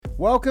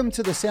Welcome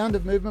to the Sound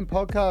of Movement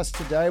podcast.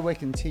 Today we're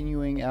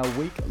continuing our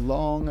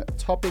week-long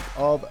topic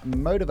of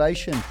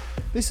motivation.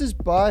 This is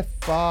by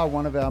far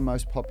one of our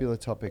most popular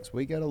topics.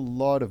 We get a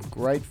lot of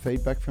great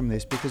feedback from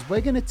this because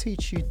we're going to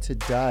teach you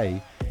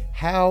today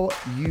how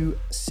you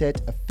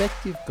set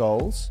effective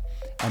goals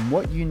and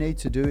what you need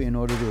to do in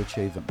order to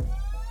achieve them.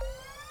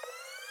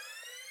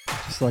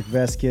 Just like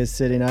Vasquez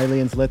said in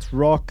Aliens, let's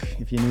rock.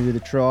 If you're new to the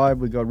tribe,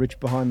 we got Rich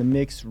behind the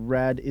mix.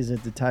 Rad is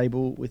at the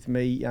table with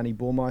me, Yanni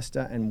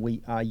Bormeister, and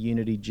we are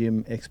Unity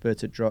Gym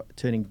experts at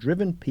turning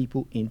driven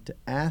people into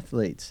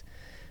athletes.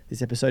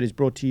 This episode is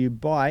brought to you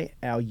by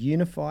our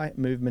Unify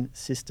Movement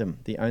System,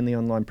 the only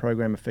online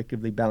program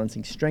effectively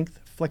balancing strength,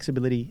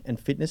 flexibility, and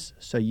fitness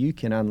so you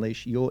can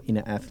unleash your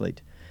inner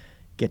athlete.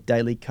 Get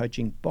daily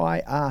coaching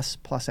by us,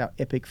 plus our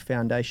epic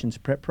Foundations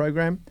Prep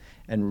program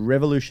and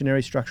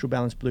revolutionary structural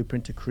balance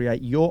blueprint to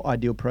create your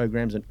ideal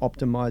programs and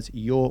optimize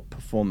your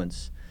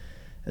performance.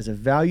 As a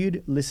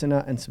valued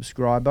listener and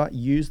subscriber,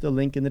 use the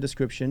link in the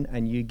description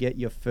and you get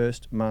your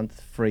first month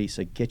free.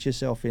 So get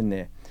yourself in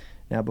there.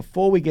 Now,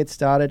 before we get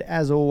started,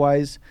 as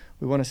always,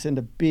 we want to send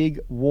a big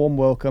warm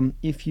welcome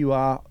if you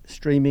are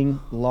streaming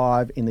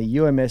live in the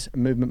UMS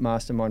Movement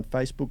Mastermind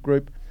Facebook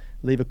group.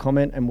 Leave a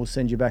comment and we'll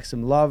send you back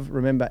some love.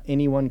 Remember,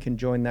 anyone can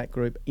join that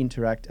group,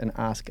 interact and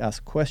ask us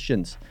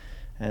questions.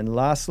 And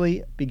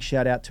lastly, big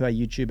shout out to our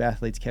YouTube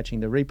athletes catching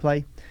the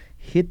replay.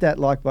 Hit that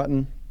like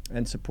button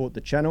and support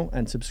the channel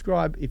and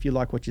subscribe if you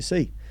like what you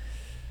see.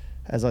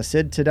 As I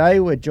said, today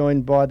we're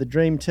joined by the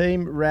dream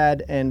team,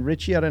 Rad and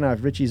Richie. I don't know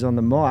if Richie's on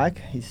the mic.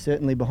 He's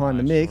certainly behind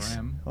the mix.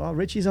 Oh,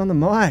 Richie's on the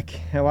mic.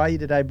 How are you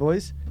today,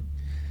 boys?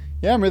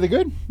 Yeah, I'm really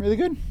good. Really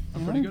good.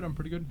 I'm pretty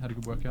good. Had a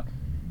good workout.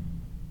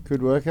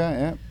 Good workout,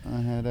 yeah.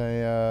 I had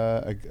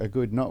a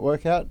good not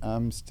workout.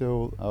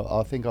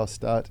 I think I'll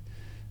start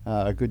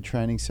a good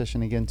training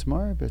session again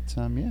tomorrow. But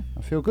yeah,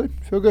 I feel good.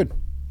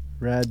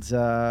 Rad's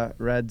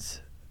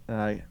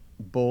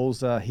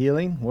balls are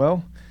healing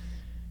well.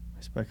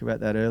 I spoke about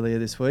that earlier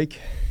this week.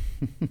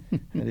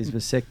 That is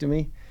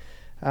vasectomy.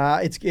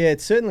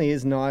 It certainly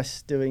is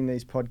nice doing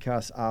these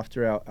podcasts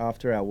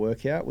after our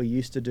workout. We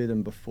used to do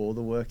them before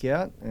the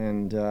workout,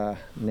 and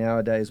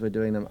nowadays we're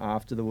doing them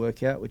after the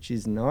workout, which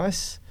is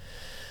nice.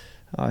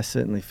 I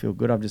certainly feel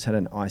good. I've just had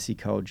an icy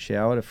cold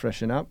shower to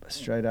freshen up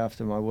straight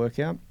after my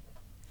workout.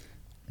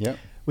 Yep.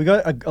 We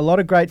got a lot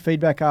of great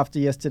feedback after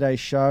yesterday's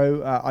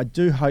show. I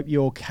do hope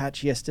you all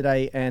catch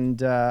yesterday and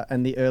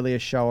the earlier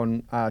show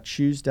on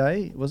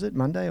Tuesday. Was it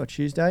Monday or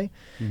Tuesday?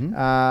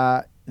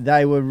 Mm-hmm.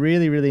 They were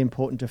really, really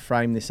important to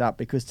frame this up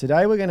because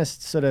today we're going to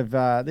sort of,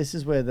 this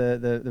is where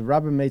the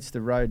rubber meets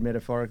the road,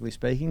 metaphorically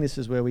speaking. This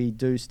is where we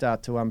do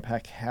start to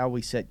unpack how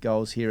we set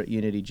goals here at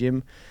Unity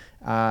Gym.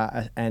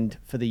 And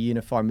for the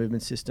Unify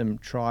Movement System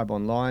Tribe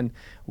Online,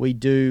 we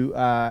do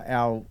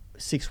our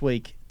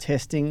 6-week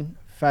testing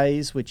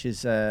phase, which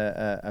is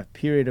a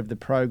period of the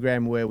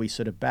program where we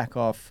sort of back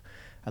off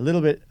a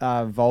little bit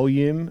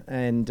volume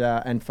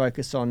and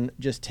focus on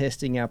just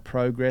testing our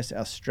progress,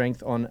 our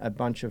strength on a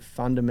bunch of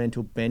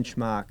fundamental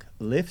benchmark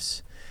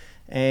lifts,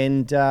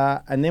 and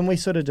then we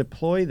sort of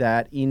deploy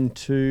that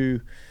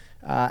into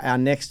our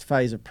next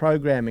phase of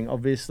programming.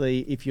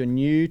 Obviously, if you're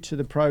new to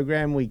the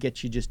program, we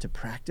get you just to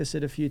practice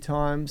it a few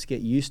times, get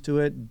used to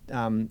it,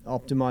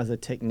 optimize the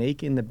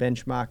technique in the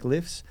benchmark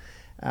lifts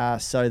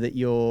so that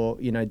you're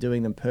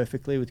doing them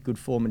perfectly with good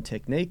form and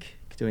technique,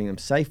 doing them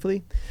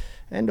safely.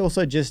 And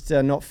also just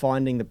not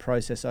finding the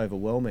process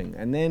overwhelming.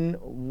 And then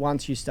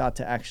once you start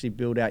to actually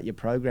build out your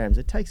programs,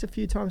 it takes a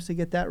few times to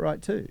get that right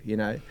too,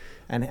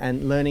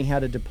 and learning how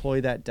to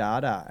deploy that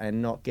data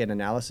and not get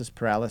analysis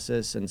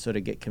paralysis and sort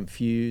of get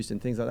confused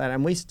and things like that.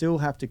 And we still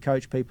have to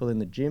coach people in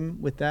the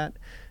gym with that.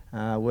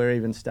 We're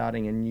even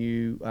starting a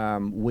new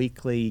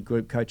weekly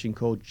group coaching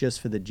call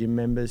just for the gym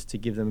members to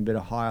give them a bit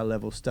of higher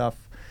level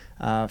stuff,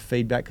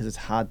 feedback, because it's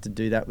hard to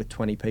do that with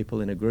 20 people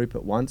in a group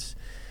at once.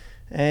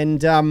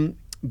 And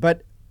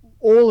but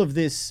all of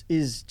this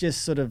is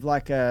just sort of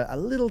like a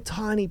little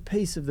tiny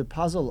piece of the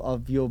puzzle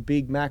of your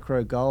big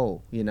macro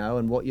goal,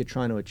 and what you're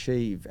trying to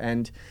achieve.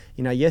 And,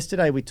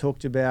 yesterday we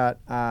talked about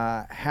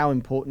how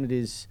important it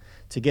is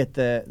to get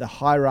the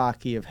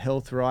hierarchy of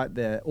health right,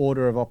 the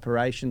order of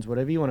operations,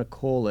 whatever you want to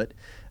call it,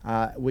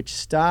 which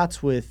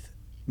starts with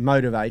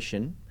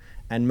motivation.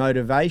 And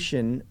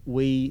motivation,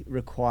 we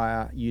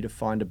require you to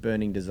find a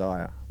burning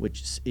desire,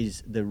 which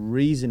is the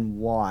reason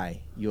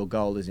why your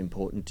goal is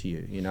important to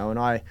you, And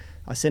I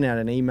sent out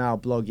an email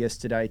blog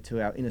yesterday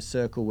to our inner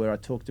circle where I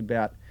talked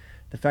about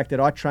the fact that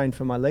I train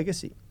for my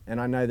legacy. And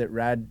I know that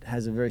Rad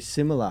has a very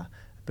similar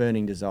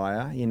burning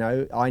desire.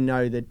 I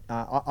know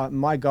that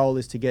my goal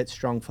is to get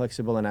strong,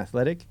 flexible and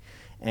athletic.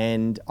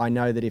 And I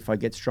know that if I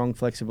get strong,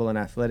 flexible and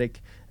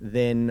athletic,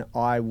 then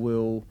I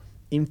will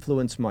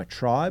influence my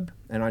tribe,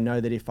 and I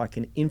know that if I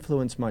can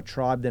influence my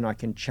tribe, then I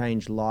can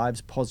change lives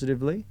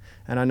positively,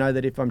 and I know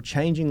that if I'm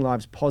changing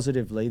lives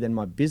positively, then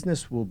my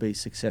business will be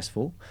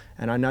successful,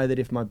 and I know that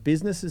if my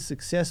business is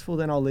successful,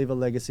 then I'll leave a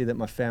legacy that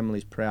my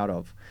family's proud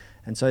of.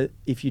 And so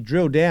if you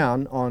drill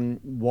down on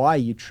why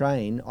you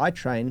train, I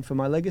train for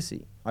my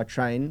legacy. I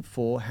train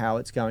for how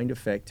it's going to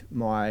affect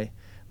my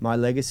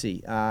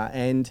legacy.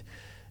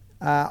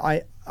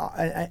 I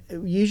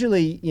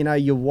usually,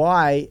 your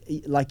why,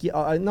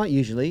 not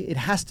usually, it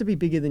has to be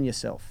bigger than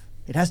yourself.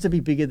 It has to be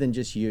bigger than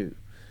just you,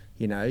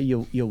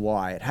 your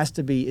why.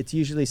 It's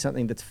usually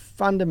something that's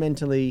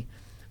fundamentally,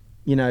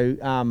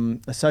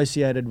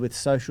 associated with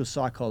social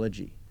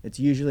psychology. It's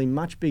usually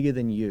much bigger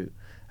than you.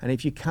 And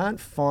if you can't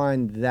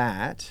find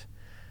that,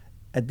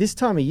 at this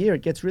time of year,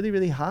 it gets really,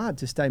 really hard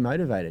to stay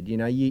motivated.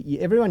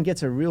 Everyone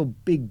gets a real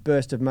big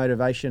burst of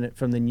motivation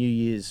from the New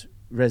Year's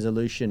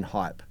resolution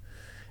hype.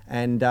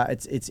 And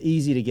it's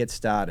easy to get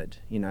started,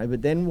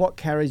 but then what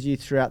carries you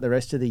throughout the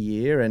rest of the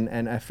year? And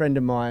a friend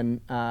of mine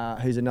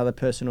who's another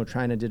personal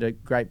trainer did a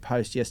great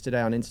post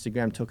yesterday on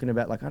Instagram talking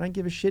about, I don't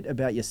give a shit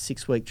about your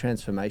 6-week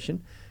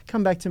transformation.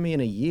 Come back to me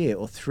in a year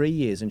or 3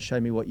 years and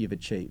show me what you've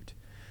achieved.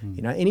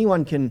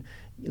 Anyone can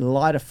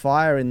light a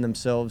fire in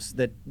themselves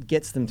that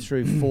gets them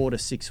through 4 to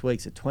 6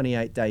 weeks, a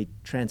 28-day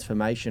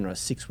transformation or a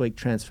 6-week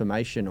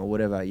transformation or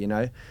whatever,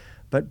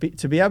 But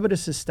to be able to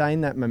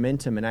sustain that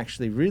momentum and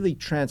actually really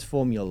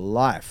transform your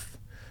life,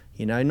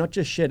 not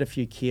just shed a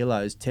few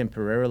kilos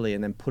temporarily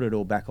and then put it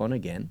all back on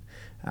again,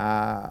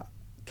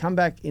 come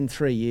back in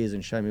 3 years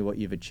and show me what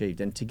you've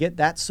achieved. And to get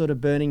that sort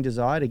of burning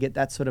desire, to get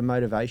that sort of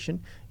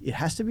motivation, it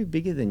has to be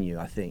bigger than you,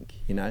 I think,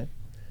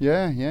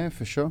 Yeah,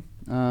 for sure.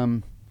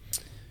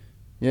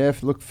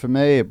 Look, for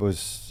me, it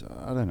was,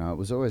 it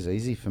was always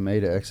easy for me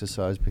to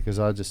exercise because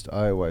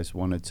I always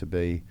wanted to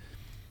be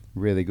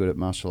really good at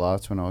martial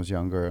arts when I was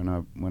younger,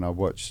 and when I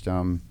watched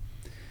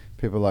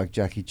people like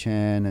Jackie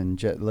Chan and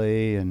Jet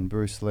Li and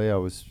Bruce Lee, I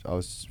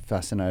was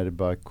fascinated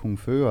by Kung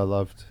Fu. I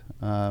loved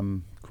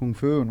Kung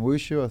Fu and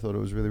Wushu. I thought it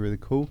was really, really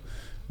cool,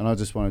 and I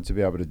just wanted to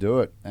be able to do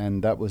it,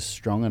 and that was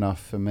strong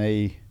enough for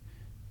me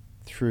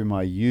through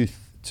my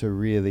youth to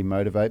really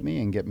motivate me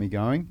and get me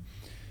going.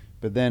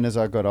 But then as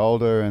I got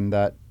older and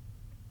that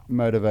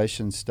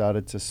motivation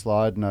started to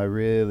slide, and I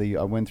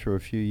went through a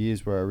few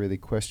years where I really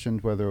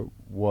questioned whether it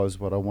was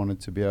what I wanted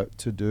to be able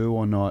to do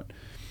or not.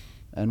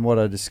 And what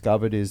I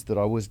discovered is that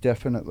I was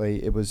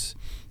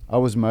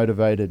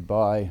motivated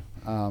by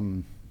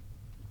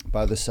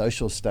the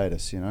social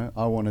status.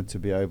 I wanted to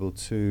be able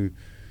to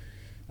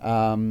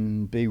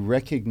be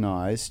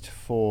recognized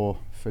for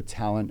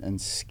talent and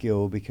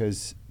skill,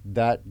 because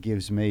that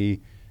gives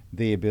me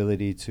the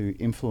ability to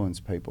influence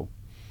people.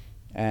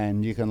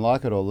 And you can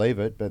like it or leave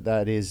it, but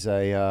that is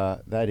a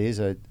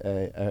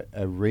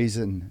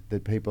reason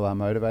that people are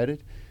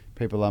motivated.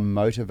 People are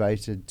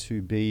motivated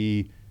to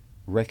be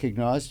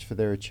recognized for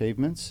their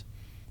achievements.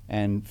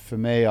 And for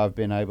me, I've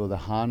been able to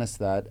harness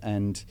that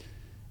and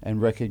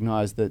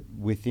recognize that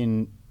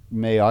within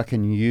me, I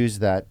can use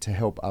that to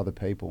help other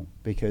people,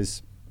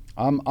 because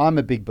I'm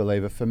a big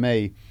believer. For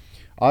me,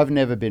 I've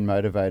never been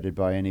motivated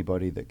by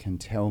anybody that can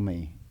tell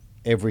me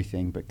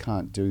everything but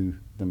can't do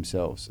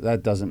themselves.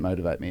 That doesn't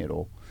motivate me at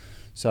all.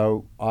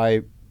 So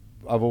I've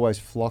always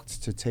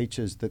flocked to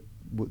teachers that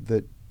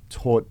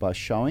taught by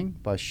showing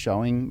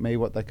me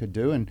what they could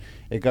do. And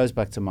it goes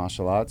back to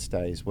martial arts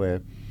days,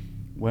 where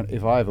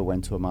if I ever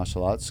went to a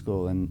martial arts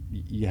school and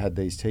you had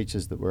these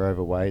teachers that were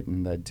overweight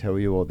and they'd tell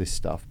you all this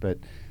stuff, but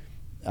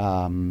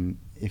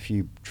if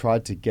you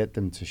tried to get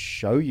them to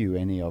show you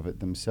any of it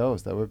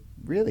themselves, they were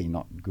really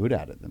not good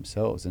at it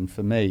themselves. And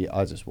for me,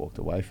 I just walked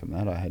away from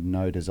that. I had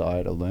no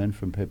desire to learn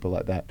from people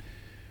like that.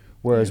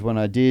 Whereas when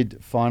I did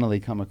finally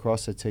come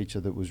across a teacher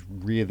that was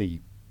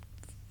really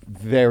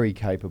very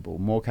capable,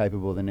 more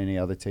capable than any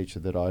other teacher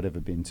that I'd ever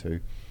been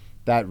to,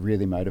 that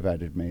really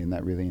motivated me and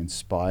that really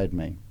inspired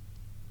me.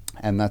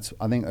 And I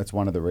think that's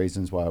one of the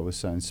reasons why I was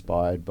so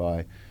inspired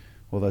by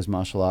all those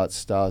martial arts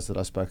stars that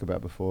I spoke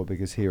about before,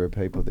 because here are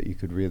people that you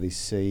could really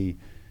see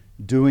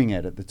doing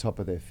it at the top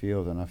of their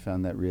field, and I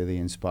found that really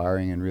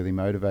inspiring and really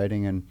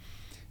motivating. And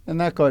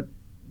that got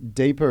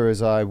deeper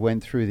as I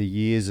went through the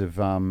years of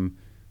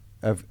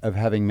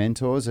having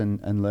mentors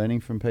and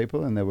learning from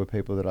people. And there were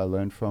people that I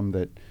learned from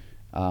that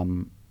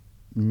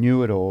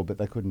knew it all, but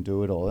they couldn't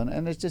do it all.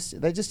 And they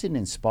just didn't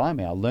inspire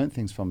me. I learned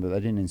things from them, but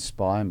they didn't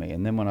inspire me.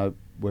 And then when I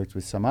worked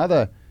with some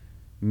other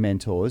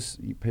mentors,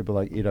 people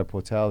like Ido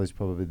Portal is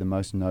probably the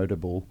most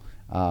notable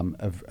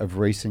of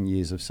recent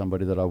years, of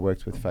somebody that I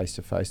worked with face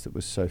to face that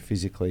was so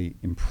physically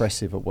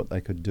impressive at what they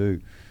could do.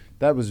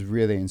 That was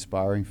really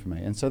inspiring for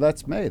me. And so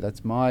that's me.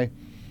 That's my,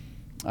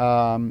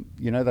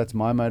 that's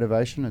my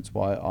motivation. It's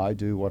why I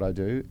do what I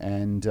do.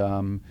 And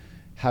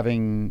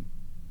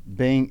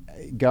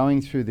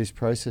going through this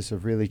process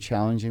of really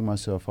challenging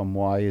myself on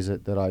why is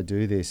it that I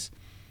do this,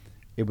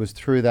 it was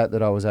through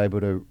that I was able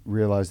to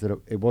realize that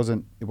it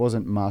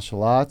wasn't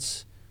martial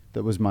arts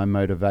that was my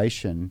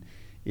motivation.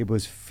 It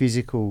was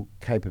physical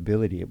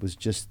capability. It was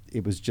just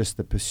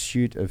the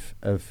pursuit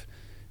of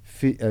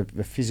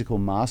physical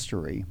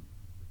mastery,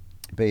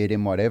 be it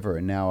in whatever.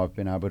 And now I've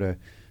been able to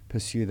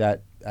pursue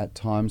that at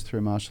times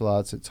through martial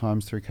arts, at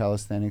times through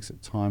calisthenics,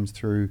 at times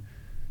through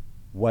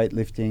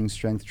weightlifting,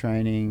 strength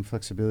training,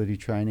 flexibility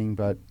training.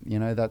 But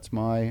that's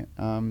my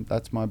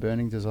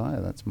burning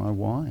desire. That's my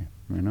why.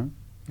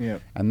 Yeah.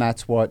 And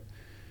that's what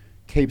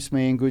keeps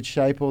me in good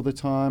shape all the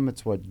time.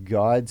 It's what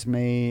guides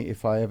me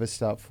if I ever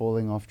start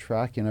falling off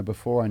track. You know,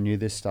 before I knew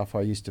this stuff,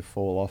 I used to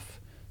fall off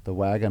the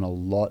wagon a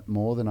lot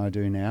more than I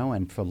do now,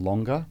 and for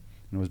longer.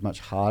 And it was much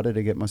harder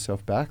to get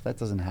myself back. That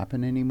doesn't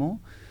happen anymore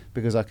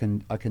because I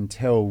can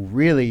tell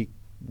really,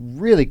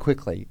 really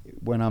quickly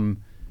when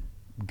I'm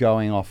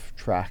going off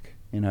track.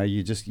 You know,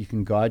 you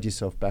can guide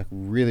yourself back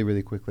really,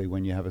 really quickly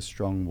when you have a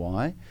strong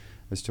why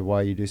as to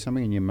why you do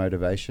something and your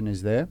motivation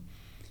is there.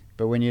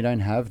 But when you don't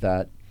have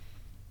that,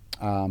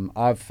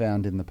 I've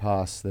found in the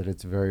past that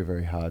it's very,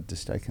 very hard to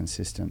stay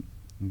consistent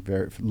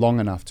very long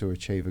enough to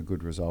achieve a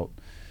good result.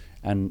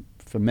 And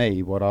for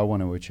me, what I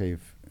want to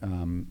achieve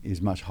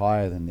is much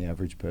higher than the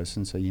average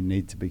person. So you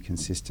need to be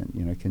consistent.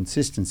 You know,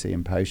 consistency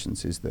and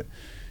patience is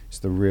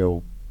the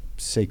real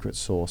secret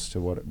sauce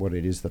to what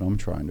it is that I'm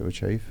trying to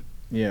achieve.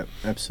 Yeah,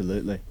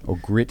 absolutely. Or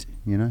grit,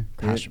 you know,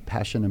 Grit.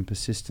 passion and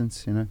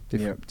persistence. You know,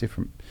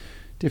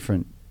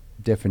 different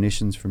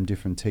definitions from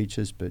different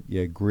teachers, but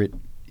yeah, grit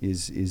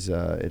is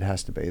it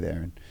has to be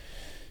there. And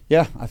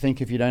yeah, I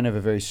think if you don't have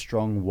a very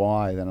strong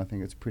why, then I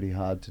think it's pretty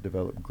hard to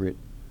develop grit.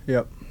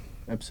 Yep,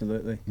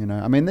 absolutely. You know,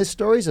 I mean, there's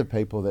stories of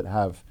people that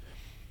have,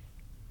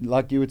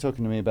 like you were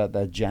talking to me about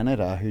that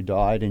janitor who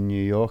died in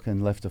New York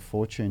and left a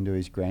fortune to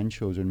his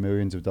grandchildren,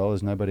 millions of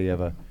dollars. Nobody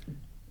ever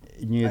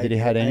knew that he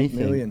had anything.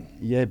 8 million.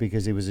 Yeah,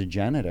 because he was a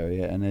janitor.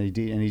 Yeah, and he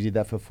did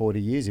that for 40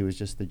 years. He was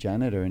just the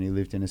janitor, and he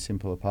lived in a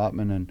simple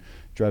apartment and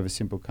drove a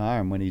simple car.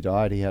 And when he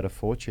died, he had a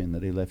fortune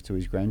that he left to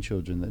his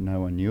grandchildren that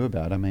no one knew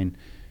about. I mean,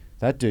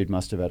 that dude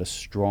must have had a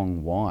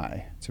strong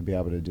why to be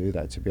able to do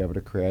that, to be able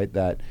to create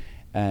that,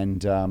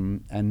 and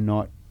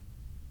not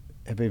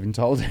have even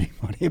told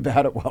anybody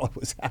about it while it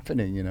was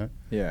happening. You know.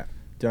 Yeah,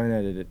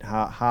 donated it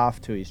half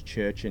to his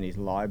church and his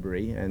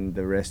library, and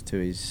the rest to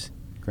his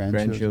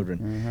grandchildren.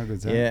 Yeah, how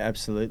good's that? Yeah,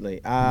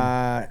 absolutely.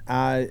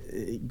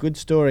 Good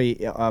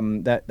story.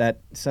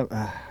 I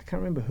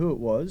can't remember who it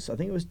was. I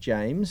think it was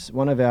James.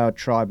 One of our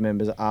tribe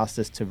members asked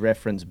us to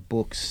reference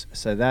books.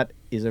 So that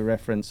is a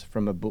reference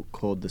from a book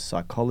called The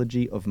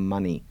Psychology of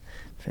Money.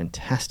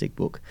 Fantastic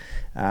book.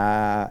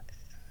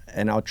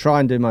 And I'll try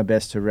and do my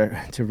best to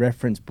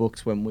reference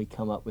books when we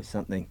come up with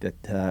something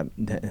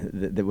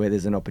that where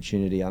there's an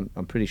opportunity. I'm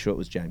pretty sure it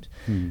was James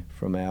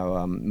from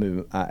our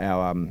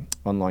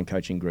online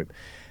coaching group.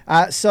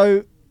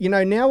 So, you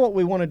know, now what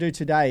we want to do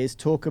today is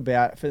talk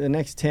about, for the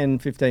next 10,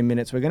 15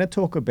 minutes, we're going to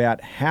talk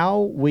about how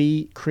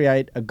we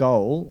create a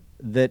goal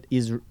that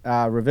is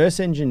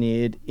reverse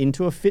engineered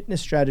into a fitness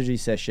strategy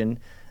session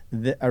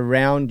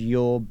around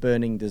your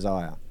burning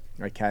desire.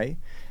 Okay.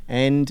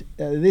 And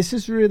this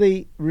is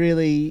really,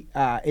 really,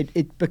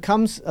 it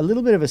becomes a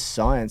little bit of a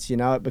science, you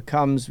know. It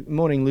becomes,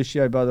 morning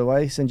Lucio, by the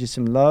way, send you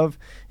some love.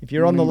 If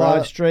you're on the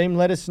live stream,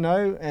 let us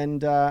know,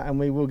 and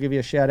we will give you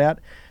a shout out.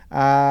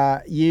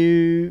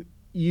 You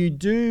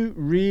do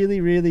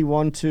really, really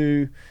want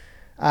to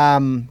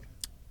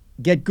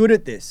get good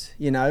at this,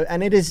 you know,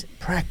 and it is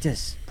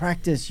practice.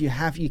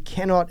 You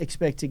cannot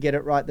expect to get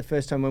it right the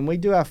first time. When we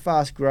do our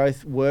fast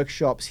growth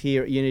workshops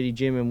here at Unity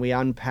Gym and we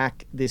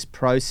unpack this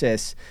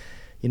process,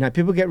 you know,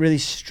 people get really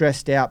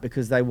stressed out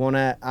because they want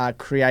to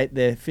create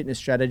their fitness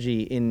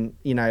strategy in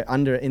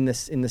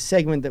the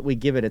segment that we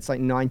give it. It's like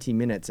 90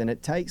 minutes, and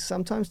it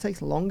sometimes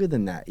takes longer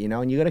than that, you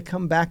know, and you got to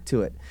come back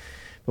to it.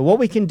 But what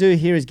we can do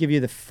here is give you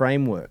the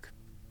framework,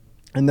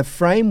 and the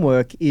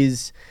framework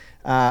is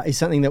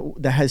something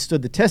that has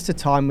stood the test of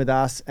time with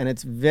us, and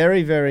it's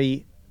very,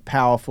 very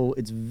powerful.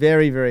 It's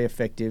very, very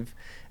effective,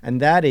 and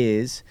that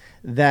is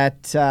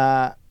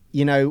that.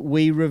 You know,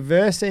 we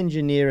reverse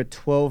engineer a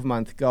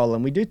 12-month goal,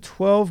 and we do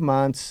 12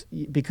 months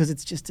because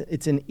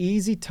it's an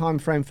easy time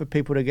frame for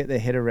people to get their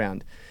head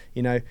around.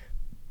 You know,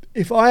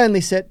 if I only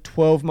set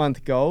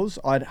 12-month goals,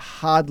 I'd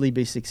hardly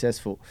be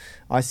successful.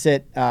 I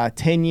set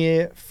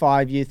 10-year,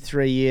 5-year,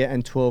 3-year,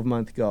 and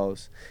 12-month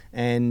goals,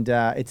 and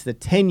it's the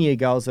 10-year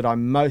goals that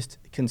I'm most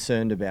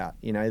concerned about.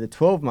 You know, the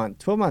 12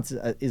 months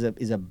is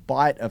a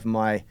bite of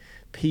my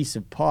piece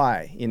of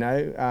pie, you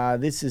know.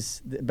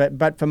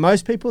 But for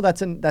most people,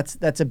 that's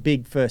a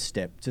big first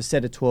step, to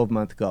set a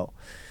 12-month goal.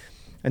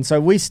 And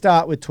so we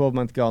start with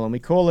 12-month goal, and we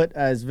call it,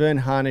 as Vern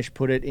Harnish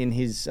put it in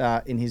his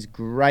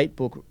great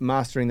book,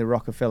 Mastering the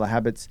Rockefeller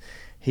Habits,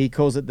 he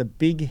calls it the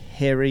big,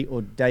 hairy,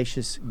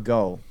 audacious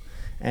goal.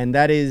 And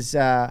that is,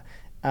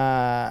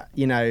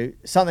 you know,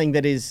 something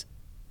that is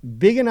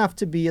big enough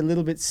to be a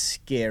little bit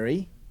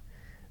scary,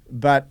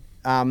 but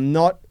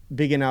not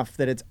big enough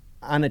that it's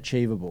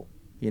unachievable.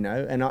 You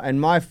know,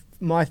 and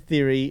my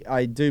theory,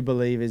 I do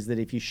believe, is that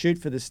if you shoot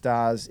for the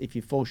stars, if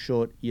you fall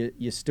short,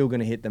 you're still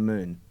going to hit the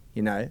moon.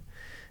 You know,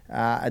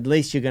 at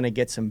least you're going to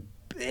get some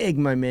big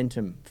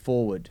momentum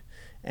forward.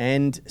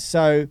 And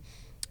so,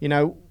 you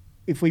know,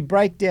 if we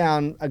break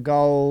down a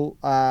goal,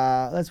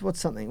 what's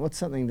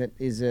something that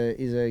is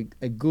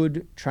a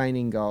good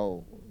training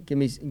goal. Give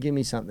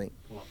me something.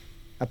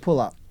 A pull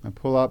up.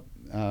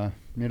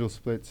 Middle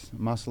splits,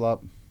 muscle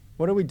up.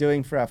 What are we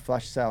doing for our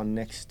flush sale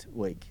next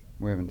week?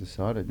 We haven't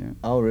decided yet.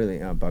 Oh,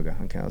 really? Oh,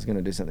 bugger. Okay, I was going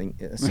to do something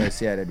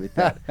associated with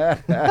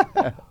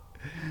that.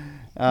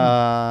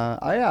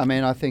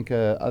 I think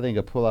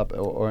a pull up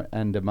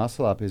and a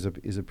muscle up is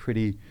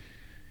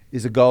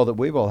a goal that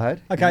we've all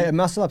had. Okay, a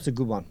muscle up's a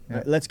good one.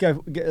 Yeah. Let's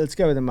go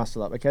with a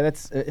muscle up. Okay,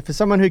 that's for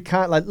someone who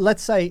can't. Like,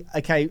 let's say,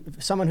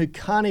 someone who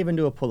can't even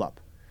do a pull up,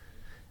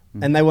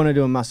 and they want to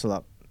do a muscle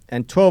up,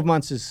 and 12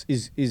 months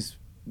is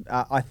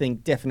I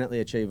think definitely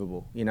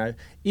achievable. You know,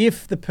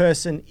 if the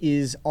person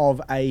is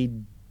of a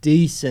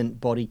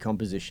decent body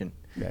composition.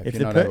 Yeah,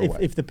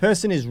 if the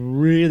person is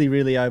really,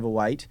 really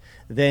overweight,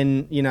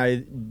 then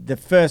the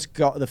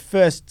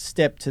first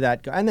step to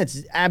that, and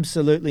that's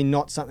absolutely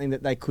not something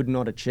that they could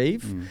not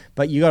achieve.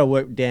 But you got to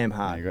work damn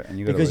hard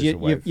because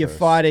you're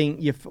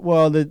fighting.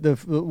 The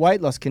weight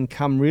loss can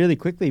come really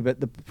quickly, but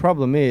the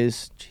problem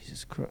is,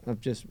 Jesus Christ,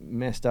 I've just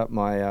messed up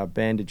my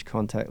bandage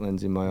contact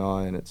lens in my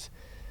eye, and it's,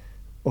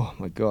 oh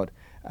my God.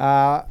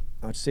 I'll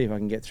see if I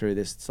can get through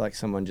this. It's like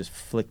someone just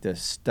flicked a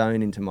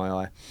stone into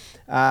my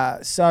eye.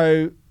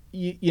 So.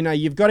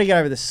 You've got to get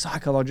over the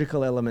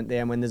psychological element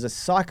there. And when there's a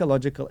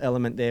psychological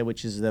element there,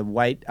 which is the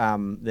weight,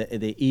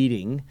 the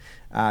eating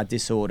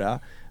disorder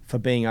for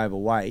being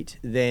overweight,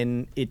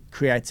 then it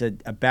creates a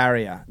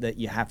barrier that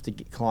you have to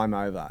climb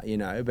over,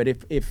 But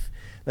if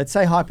let's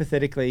say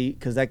hypothetically,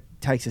 because that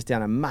takes us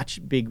down a much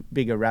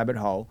bigger rabbit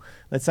hole,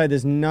 let's say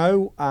there's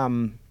no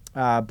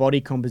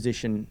body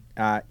composition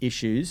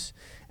issues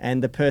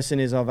and the person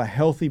is of a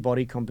healthy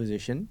body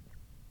composition,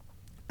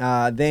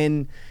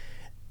 then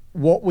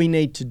what we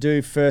need to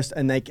do first,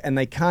 and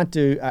they can't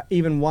do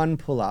even one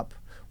pull-up,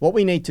 what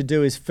we need to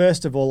do is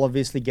first of all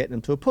obviously get them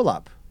to a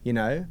pull-up,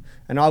 and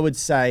I would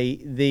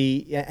say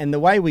the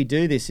way we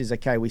do this is,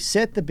 we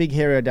set the big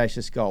hairy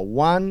audacious goal,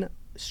 one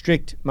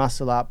strict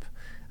muscle up,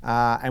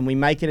 and we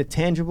make it a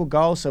tangible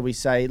goal. So we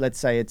say, let's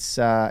say it's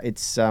the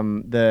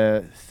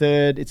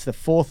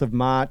 4th of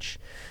March,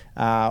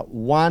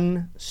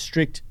 one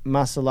strict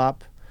muscle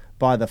up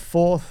by the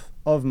 4th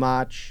of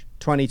March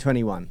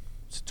 2021.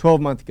 It's a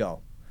 12-month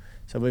goal.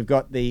 So we've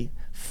got the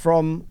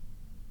from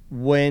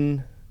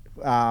when,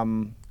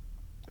 from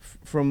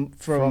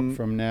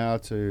now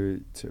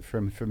to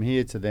from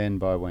here to then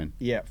by when?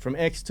 Yeah, from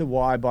X to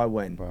Y by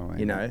when?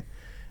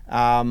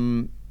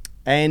 And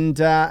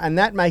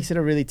that makes it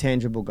a really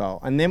tangible goal.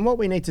 And then what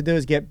we need to do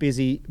is get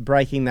busy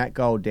breaking that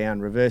goal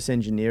down, reverse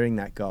engineering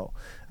that goal.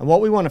 And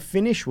what we want to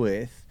finish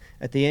with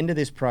at the end of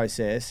this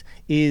process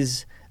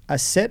is a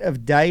set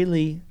of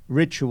daily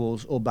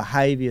rituals or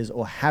behaviors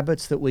or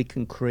habits that we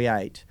can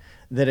create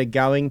that are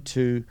going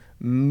to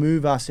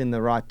move us in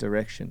the right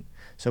direction.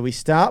 So we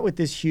start with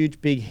this huge,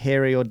 big,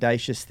 hairy,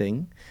 audacious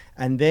thing,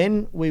 and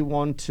then we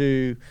want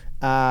to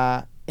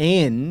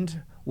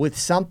end with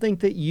something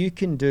that you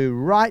can do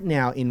right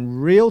now in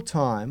real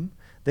time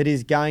that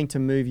is going to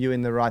move you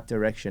in the right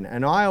direction.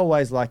 And I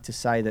always like to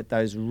say that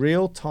those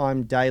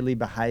real-time daily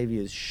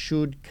behaviors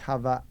should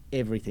cover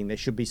everything. There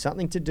should be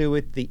something to do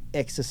with the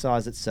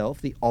exercise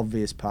itself, the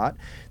obvious part.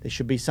 There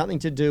should be something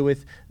to do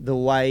with the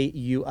way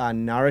you are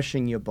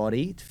nourishing your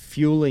body,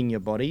 fueling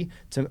your body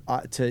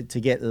to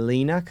get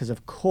leaner, because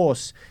of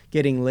course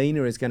getting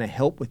leaner is going to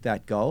help with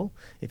that goal.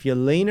 If you're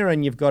leaner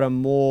and you've got a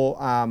more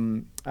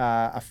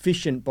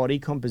efficient body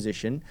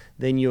composition,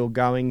 then you're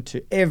going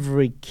to,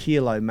 every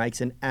kilo makes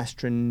an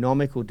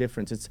astronomical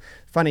difference. It's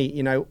funny,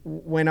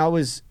 when I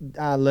was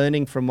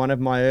learning from one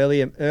of my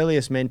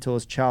earliest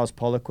mentors, Charles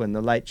Poliquin,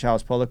 the late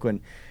Charles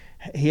Poliquin,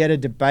 he had a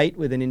debate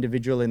with an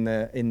individual in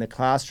the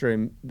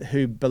classroom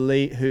who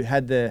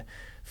had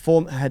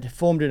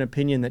formed an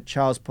opinion that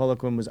Charles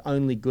Poliquin was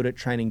only good at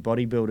training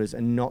bodybuilders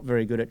and not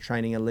very good at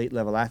training elite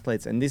level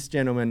athletes. And this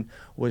gentleman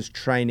was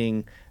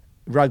training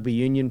rugby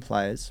union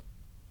players.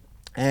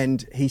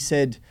 And he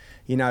said,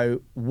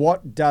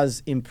 what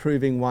does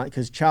improving one,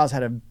 because Charles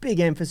had a big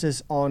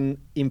emphasis on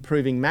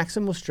improving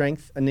maximal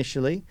strength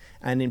initially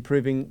and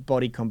improving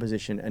body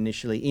composition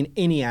initially in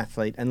any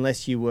athlete,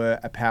 unless you were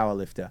a power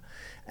lifter.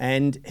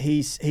 And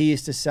he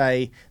used to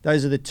say,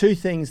 those are the two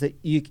things that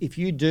if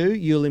you do,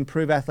 you'll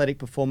improve athletic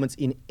performance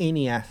in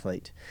any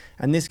athlete.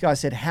 And this guy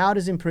said, how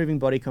does improving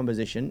body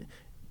composition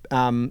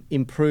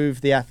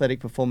improve the athletic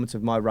performance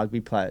of my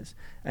rugby players?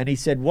 And he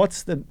said,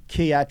 what's the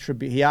key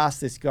attribute? He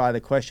asked this guy the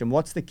question,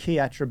 what's the key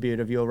attribute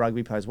of your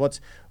rugby players?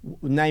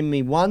 Name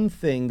me one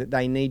thing that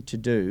they need to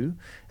do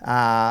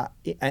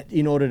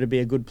in order to be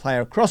a good player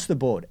across the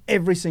board.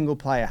 Every single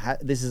player,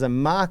 this is a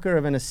marker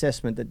of an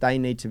assessment that they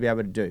need to be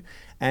able to do.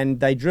 And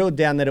they drilled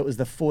down that it was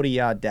the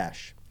 40-yard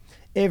dash.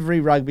 Every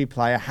rugby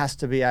player has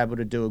to be able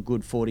to do a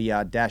good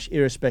 40-yard dash,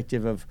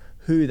 irrespective of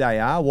who they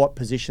are, what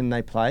position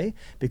they play,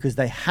 because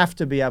they have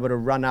to be able to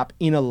run up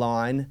in a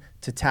line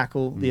to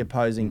tackle the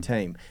opposing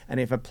team. And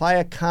if a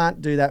player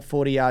can't do that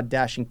 40-yard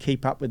dash and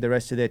keep up with the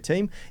rest of their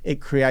team, it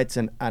creates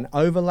an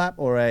overlap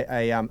or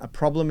a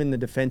problem in the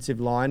defensive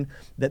line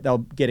that they'll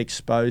get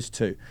exposed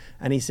to.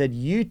 And he said,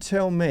 you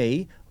tell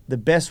me the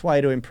best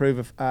way to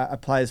improve a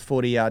player's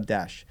 40-yard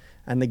dash.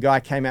 And the guy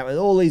came out with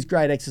all these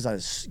great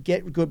exercises.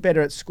 Get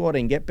better at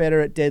squatting, get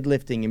better at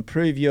deadlifting,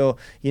 improve your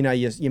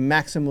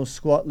maximal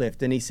squat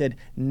lift. And he said,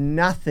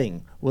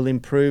 nothing will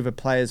improve a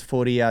player's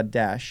 40-yard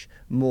dash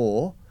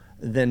more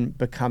than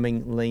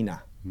becoming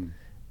leaner.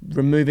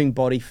 removing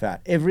body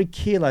fat. Every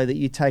kilo that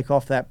you take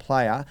off that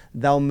player,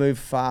 they'll move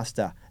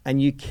faster.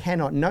 And you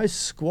cannot, no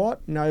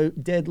squat, no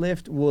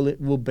deadlift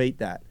will beat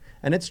that.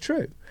 And it's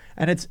true.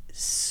 And it's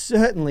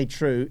certainly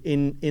true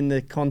in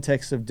the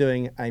context of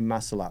doing a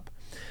muscle up.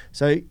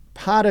 So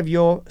part of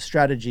your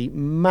strategy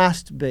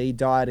must be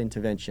diet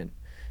intervention.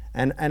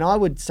 And I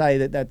would say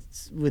that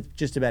that's with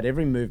just about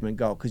every movement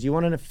goal, because you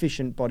want an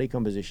efficient body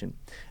composition.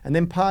 And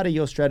then part of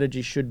your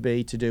strategy should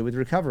be to do with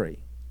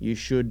recovery. You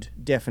should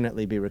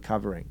definitely be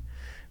recovering.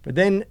 But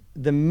then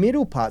the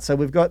middle part, so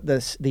we've got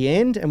the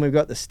end and we've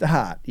got the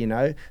start, you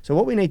know. So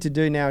what we need to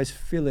do now is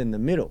fill in the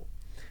middle.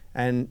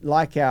 And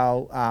like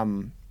our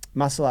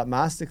Muscle Up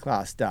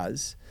Masterclass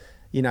does,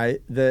 you know,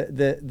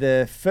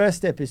 the first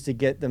step is to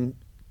get them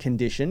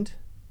conditioned,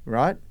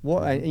 right?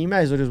 And you may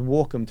as well just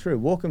walk them through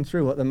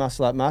what the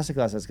Muscle Up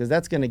Masterclass is, because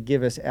that's going to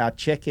give us our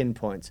check-in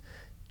points.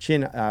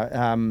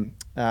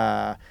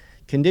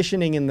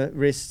 Conditioning in the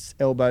wrists,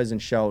 elbows,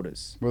 and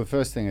shoulders. Well, the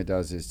first thing it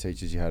does is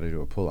teaches you how to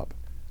do a pull-up.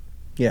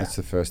 Yeah. That's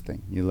the first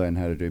thing. You learn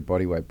how to do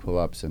bodyweight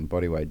pull-ups and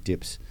bodyweight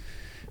dips,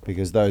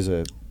 because those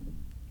are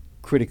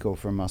critical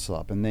for muscle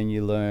up. And then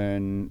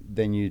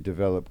you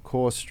develop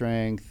core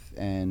strength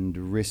and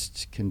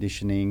wrist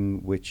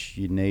conditioning, which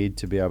you need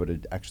to be able to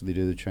actually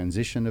do the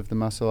transition of the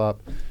muscle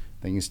up.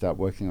 Then you start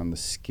working on the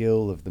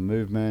skill of the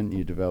movement.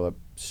 You develop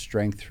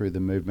strength through the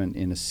movement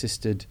in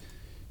assisted,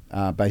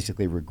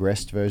 basically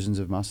regressed versions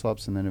of muscle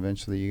ups, and then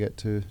eventually you get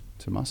to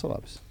muscle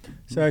ups.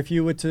 So if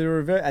you were to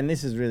revert, and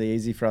this is really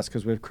easy for us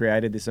because we've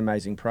created this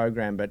amazing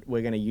program, but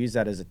we're going to use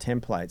that as a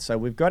template. So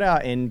we've got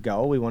our end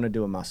goal, we want to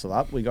do a muscle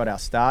up. We got our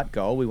start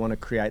goal, we want to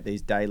create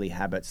these daily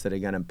habits that are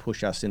going to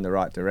push us in the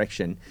right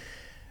direction.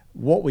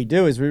 What we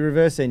do is we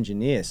reverse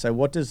engineer. So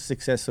what does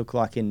success look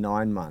like in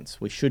 9 months?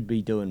 We should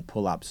be doing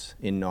pull-ups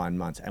in 9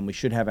 months, and we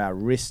should have our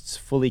wrists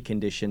fully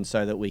conditioned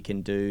so that we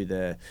can do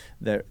the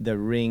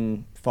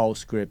ring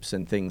false grips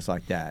and things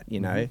like that,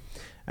 you know.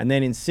 And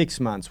then in 6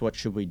 months, what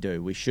should we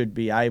do? We should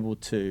be able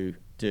to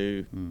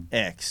do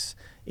X.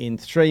 In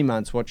 3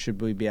 months, what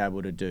should we be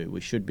able to do?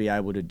 We should be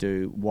able to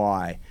do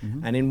Y.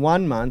 And in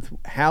 1 month,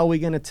 how are we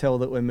going to tell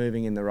that we're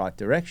moving in the right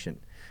direction?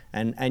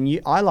 And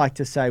I like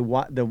to say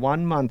the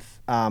 1 month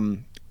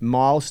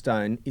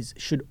milestone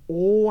should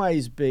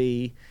always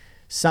be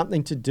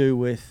something to do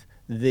with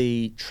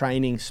the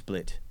training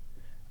split.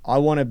 I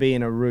want to be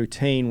in a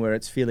routine where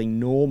it's feeling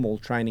normal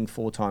training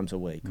 4 times a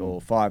week or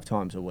 5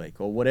 times a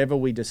week or whatever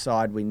we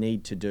decide we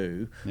need to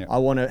do. Yep. I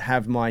want to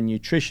have my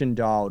nutrition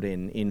dialed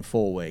in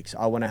 4 weeks.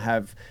 I want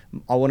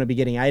to be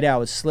getting 8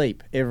 hours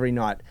sleep every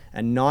night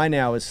and 9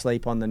 hours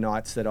sleep on the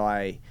nights that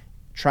I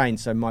train.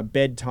 So my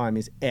bedtime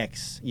is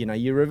X. You know,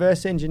 you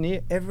reverse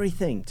engineer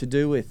everything to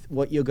do with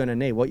what you're going to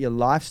need, what your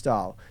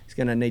lifestyle is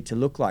going to need to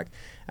look like.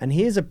 And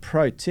here's a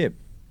pro tip.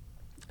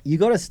 You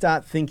got to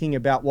start thinking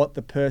about what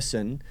the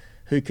person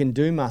who can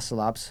do muscle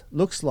ups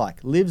looks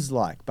like, lives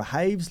like,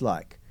 behaves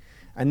like.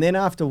 And then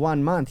after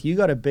 1 month, you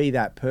got to be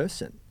that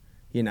person,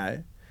 you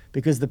know,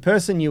 because the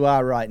person you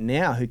are right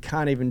now who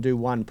can't even do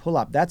 1 pull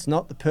up, that's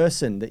not the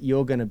person that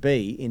you're going to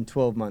be in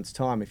 12 months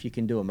time if you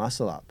can do a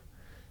muscle up.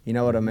 You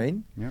know what I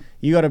mean? Yep.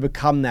 You got to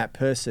become that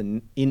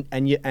person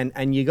and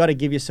you got to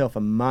give yourself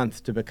a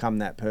month to become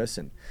that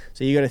person.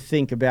 So you got to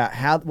think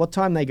about what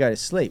time they go to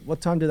sleep,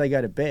 what time do they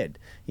go to bed.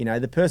 You know,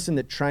 the person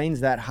that trains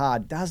that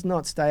hard does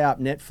not stay up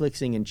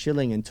Netflixing and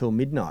chilling until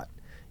midnight.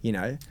 You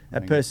know,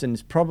 that person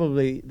is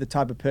probably the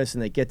type of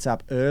person that gets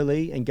up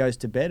early and goes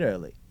to bed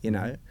early. You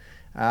know,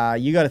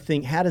 you got to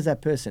think, how does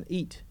that person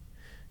eat?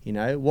 You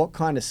know, what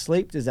kind of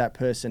sleep does that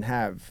person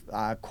have?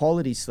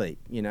 Quality sleep,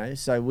 you know.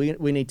 So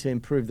we need to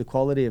improve the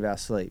quality of our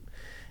sleep.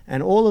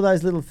 And all of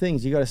those little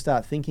things you got to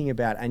start thinking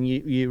about, and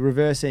you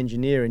reverse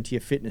engineer into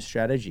your fitness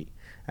strategy.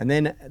 And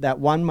then that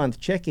 1 month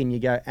check-in, you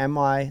go, am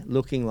I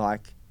looking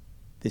like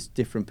this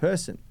different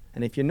person?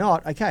 And if you're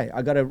not, okay,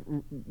 I got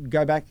to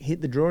go back,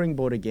 hit the drawing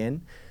board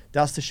again,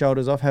 dust the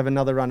shoulders off, have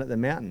another run at the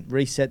mountain,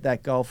 reset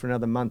that goal for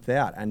another month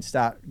out and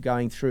start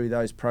going through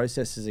those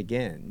processes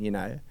again, you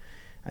know.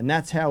 And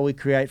that's how we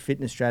create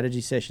fitness strategy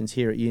sessions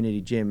here at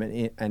Unity Gym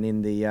and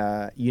in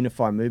the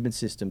Unify Movement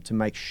System to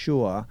make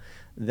sure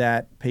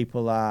that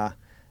people are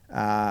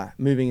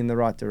moving in the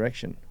right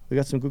direction. We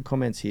got some good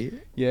comments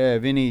here. Yeah,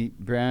 Vinny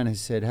Brown has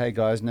said, hey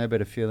guys, no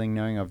better feeling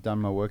knowing I've done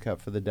my workout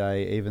for the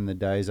day. Even the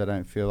days I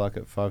don't feel like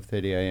at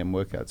 5:30 a.m.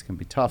 workouts can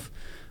be tough.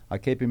 I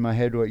keep in my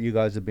head what you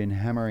guys have been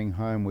hammering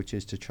home, which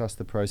is to trust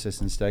the process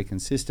and stay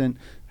consistent.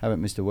 Haven't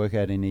missed a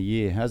workout in a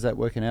year. How's that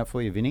working out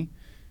for you, Vinny?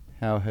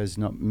 How has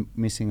not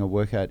missing a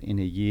workout in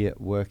a year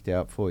worked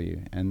out for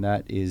you? And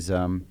that is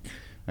a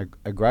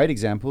great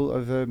example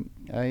of a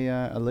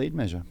lead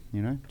measure,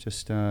 you know,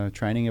 just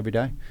training every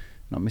day,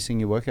 not missing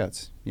your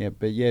workouts. Yeah,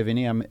 but yeah,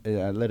 Vinny,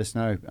 let us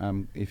know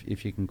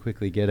if you can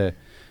quickly get a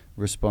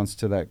response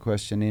to that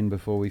question in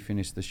before we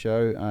finish the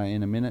show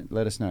in a minute.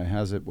 Let us know,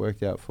 how's it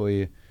worked out for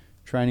you?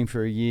 Training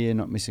for a year,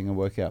 not missing a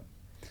workout.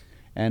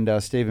 And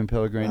Stephen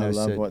Pellegrino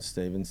said, I love what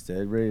Stephen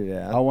said. Read it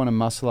out. I want to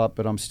muscle up,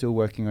 but I'm still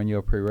working on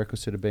your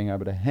prerequisite of being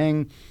able to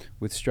hang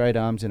with straight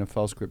arms in a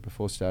false grip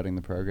before starting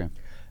the program.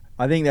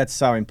 I think that's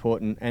so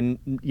important.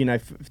 And, you know,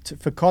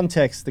 for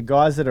context, the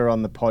guys that are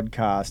on the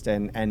podcast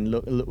and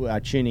are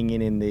tuning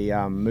in the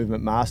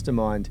Movement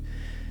Mastermind,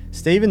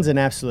 Stephen's an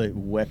absolute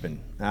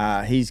weapon.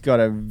 He's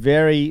got a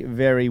very,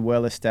 very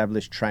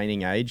well-established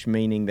training age,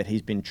 meaning that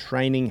he's been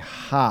training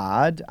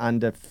hard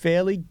under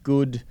fairly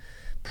good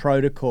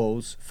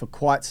protocols for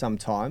quite some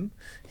time.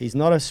 He's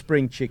not a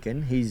spring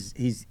chicken. He's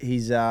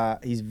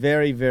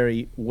very,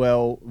 very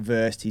well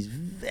versed. He's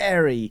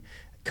very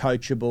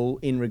coachable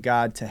in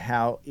regard to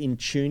how in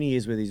tune he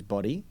is with his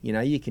body. You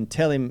know, you can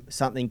tell him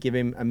something, give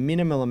him a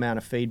minimal amount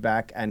of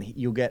feedback, and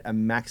you'll get a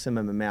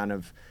maximum amount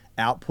of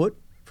output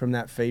from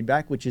that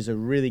feedback, which is a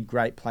really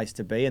great place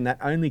to be. And that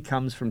only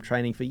comes from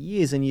training for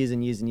years and years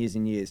and years and years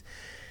and years.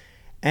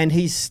 And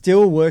he's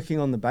still working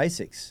on the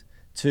basics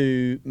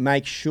to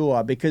make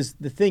sure, because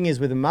the thing is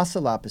with a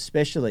muscle up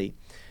especially,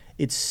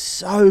 it's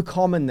so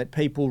common that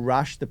people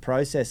rush the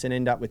process and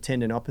end up with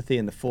tendinopathy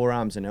in the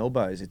forearms and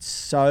elbows. It's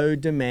so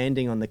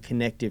demanding on the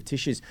connective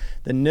tissues.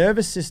 The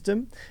nervous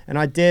system, and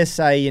I dare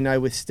say, you know,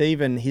 with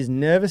Stephen, his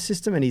nervous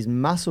system and his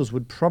muscles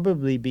would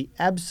probably be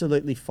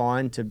absolutely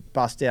fine to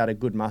bust out a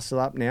good muscle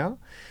up now.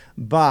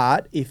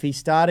 But if he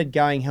started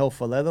going hell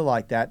for leather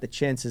like that, the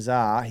chances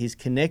are his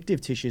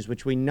connective tissues,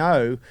 which we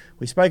know,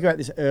 we spoke about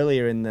this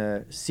earlier in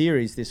the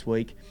series this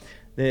week,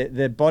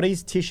 the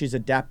body's tissues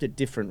adapt at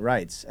different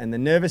rates, and the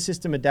nervous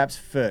system adapts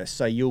first,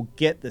 so you'll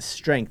get the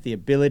strength, the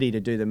ability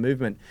to do the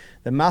movement.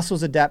 The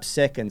muscles adapt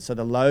second, so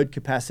the load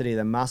capacity of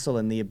the muscle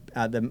and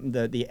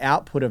the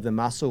output of the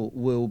muscle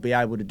will be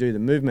able to do the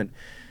movement.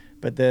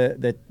 But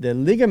the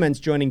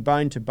ligaments joining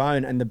bone to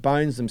bone and the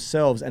bones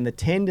themselves and the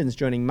tendons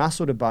joining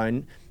muscle to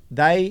bone,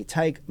 they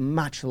take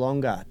much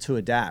longer to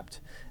adapt,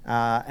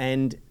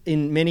 and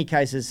in many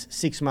cases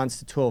 6 months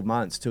to 12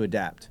 months to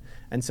adapt.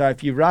 And so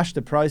if you rush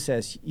the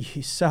process,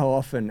 you so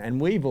often, and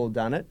we've all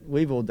done it.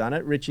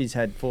 Richie's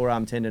had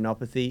forearm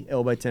tendinopathy,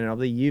 elbow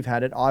tendinopathy. You've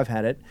had it. I've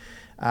had it.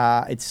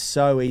 It's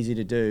so easy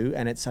to do,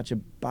 and it's such a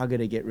bugger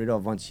to get rid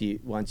of once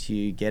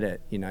you get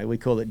it. You know, we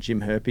call it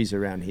gym herpes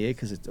around here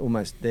because it's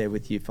almost there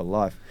with you for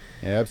life.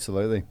 Yeah,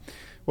 absolutely.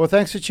 Well,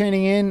 thanks for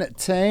tuning in,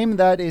 team.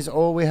 That is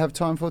all we have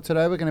time for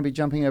today. We're going to be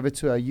jumping over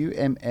to our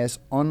UMS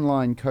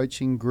online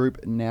coaching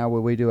group now,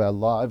 where we do our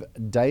live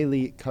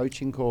daily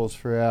coaching calls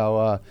for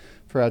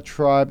our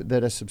tribe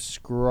that are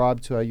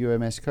subscribed to our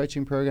UMS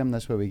coaching program.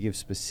 That's where we give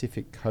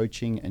specific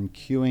coaching and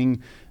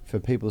cueing for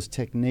people's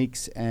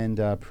techniques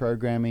and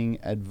programming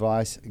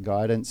advice,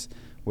 guidance,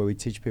 where we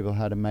teach people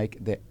how to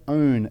make their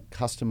own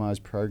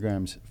customized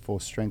programs for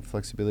strength,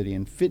 flexibility,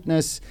 and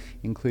fitness,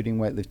 including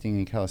weightlifting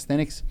and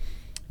calisthenics.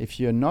 If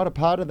you're not a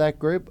part of that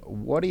group,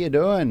 what are you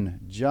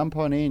doing? Jump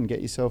on in,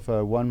 get yourself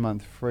a 1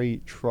 month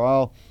free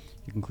trial.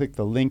 You can click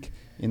the link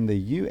in the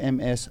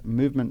UMS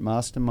Movement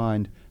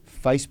Mastermind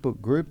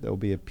Facebook group. There will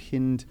be a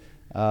pinned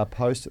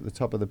post at the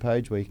top of the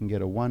page where you can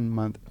get a 1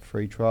 month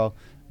free trial.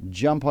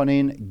 Jump on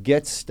in,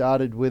 get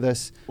started with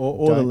us.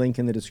 Or the link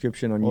in the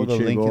description on YouTube, or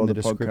the link in the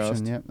podcast.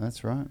 description. Yep,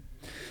 that's right.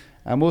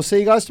 And we'll see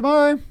you guys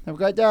tomorrow. Have a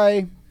great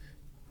day.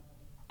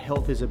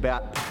 Health is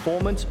about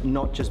performance,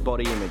 not just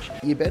body image.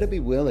 You better be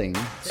willing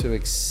to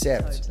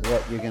accept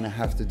what you're going to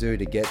have to do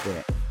to get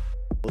there.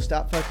 We'll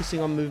start focusing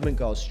on movement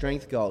goals,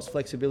 strength goals,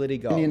 flexibility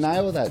goals. When you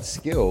nail that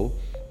skill,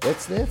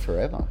 it's there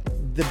forever.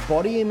 The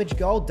body image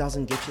goal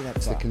doesn't get you that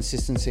It's far. the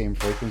consistency and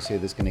frequency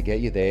that's going to get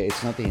you there.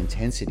 It's not the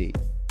intensity.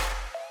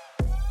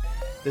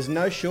 There's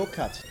no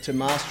shortcuts to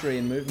mastery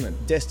and movement.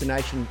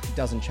 Destination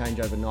doesn't change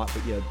overnight,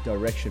 but your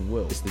direction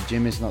will. The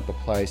gym is not the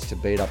place to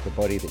beat up the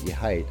body that you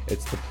hate.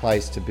 It's the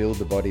place to build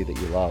the body that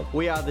you love.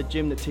 We are the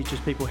gym that teaches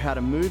people how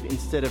to move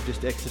instead of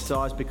just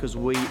exercise, because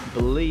we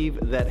believe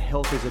that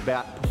health is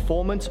about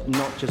performance,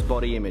 not just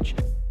body image.